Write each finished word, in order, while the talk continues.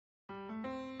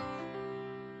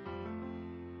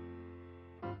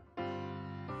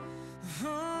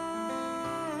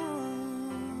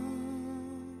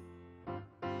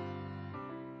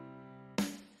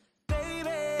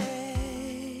Baby,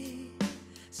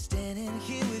 standing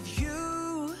here with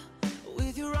you,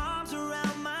 with your arms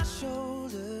around my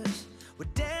shoulders, we're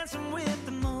dancing with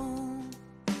the moon.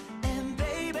 And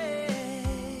baby,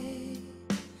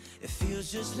 it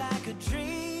feels just like a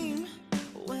dream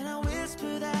when I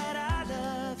whisper that I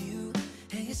love you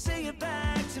and you say it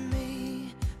back to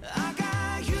me. I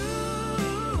got you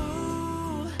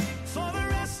for the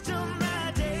rest of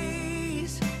my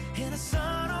days, in the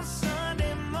sun on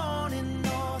Sunday morning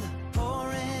or the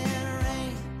pouring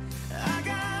rain. I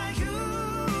got you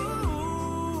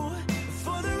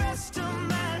for the rest of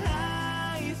my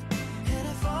life, and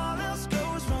if all else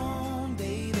goes wrong,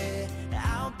 baby,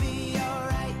 I'll be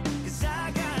alright, 'cause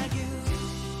I got you.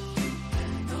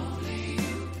 And only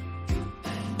you,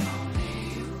 and only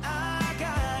you. I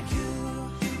got you,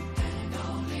 and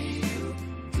only you,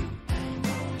 and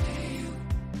only you.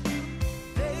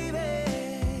 Baby,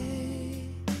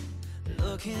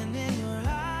 looking in your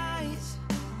eyes,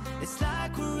 it's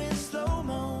like we're in slow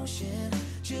motion,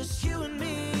 just you and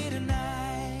me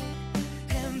tonight.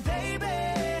 And baby,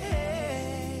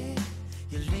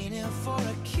 you're leaning for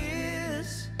a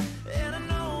kiss, and I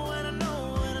know, and I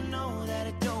know, and I know that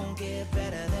it don't get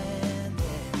better than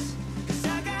this. 'Cause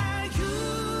I got you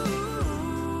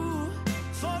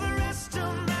for the rest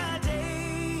of my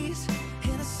days,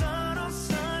 in the sun on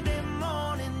Sunday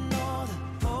morning or the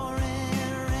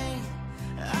pouring rain.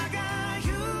 I got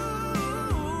you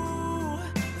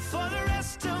for the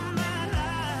rest of my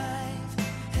life,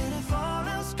 and if all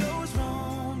else goes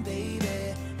wrong,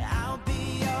 baby, I'll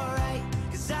be alright,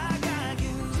 'cause I got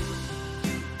you,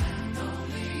 and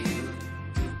only you,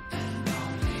 and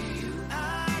only you.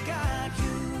 I got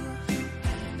you,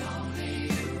 and only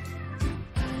you,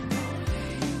 and only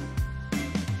you.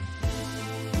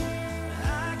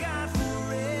 I got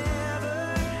forever,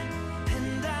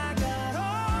 and I got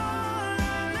all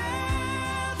I'll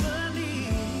ever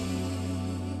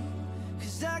need,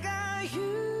 'cause I got you.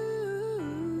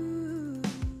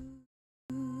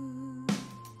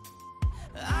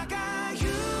 I got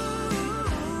you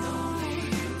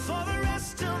for the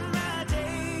rest of my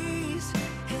days,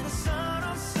 in the sun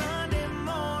on Sunday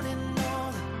morning or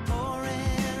the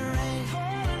pouring rain.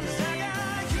 'Cause I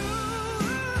got you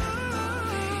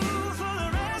for the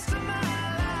rest of my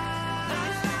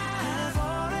life, and if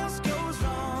all else goes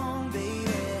wrong,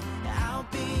 baby, I'll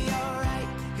be alright,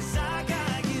 'cause I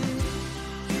got you,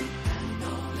 and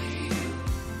only you,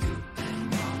 and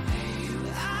only you.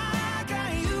 I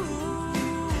got you,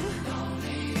 and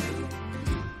only you,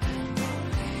 and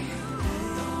only you,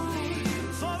 and only you.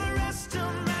 For the rest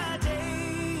of my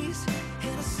days,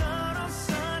 in the sun on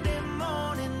Sunday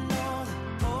morning or the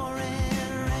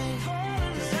pouring rain.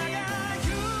 'Cause I got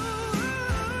you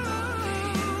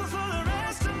for the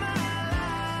rest of my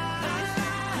life,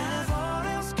 and if all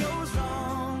else goes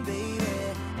wrong, baby,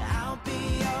 I'll be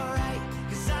alright,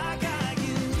 'cause I got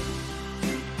you,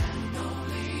 and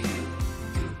only you,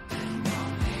 and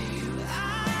only you.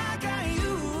 I got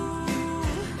you,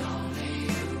 and only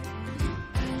you,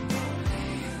 and only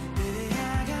you. Baby,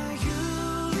 I got you,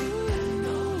 and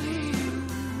only you,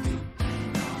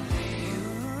 and only you.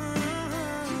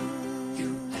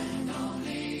 You and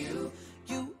only you,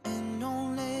 you and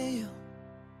only you.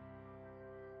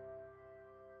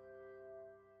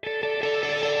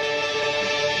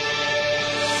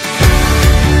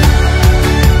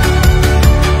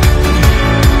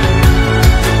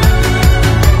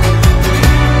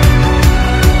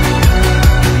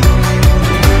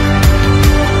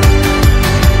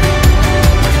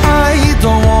 I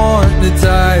don't want to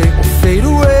die or fade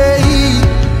away.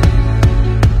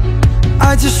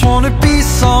 I just want to be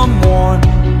someone.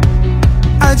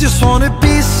 I just want to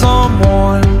be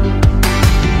someone.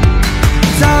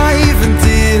 Dive and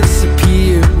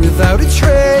disappear without a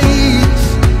trace.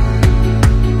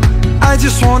 I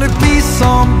just want to be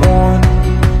someone.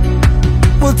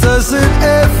 Well, doesn't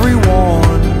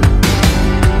everyone?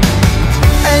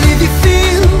 And if you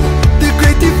feel the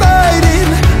great dividing,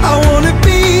 I wanna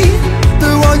be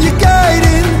the one you're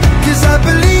guiding, 'cause I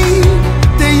believe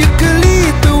that you can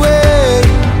lead the way.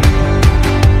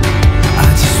 I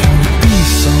just wanna be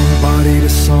somebody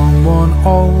to someone,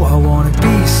 oh, I wanna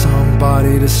be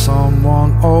somebody to someone,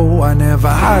 oh, I never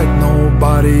had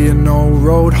nobody and no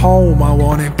road home. I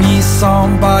wanna be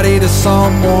somebody to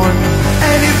someone.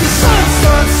 And if the sun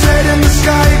starts setting, the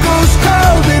sky goes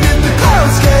cold, and if the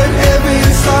clouds get heavy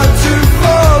and start to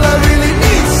fall, I really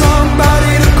need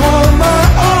somebody to call my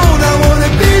own. I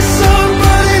wanna be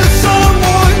somebody to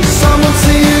someone. Someone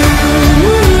to you,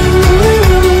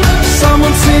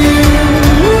 someone to you.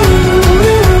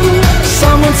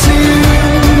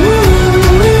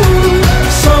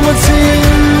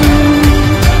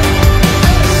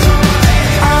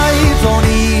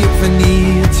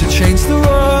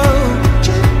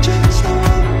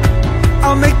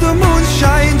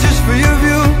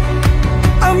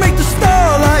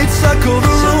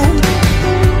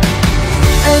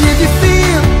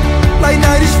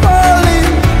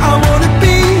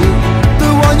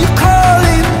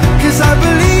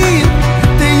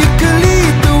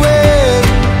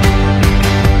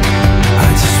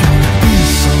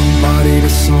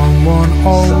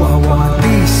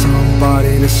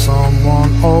 to someone.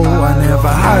 Oh, I never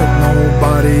had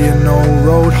nobody and no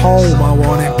road home. I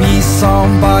wanna be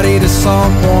somebody to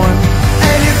someone.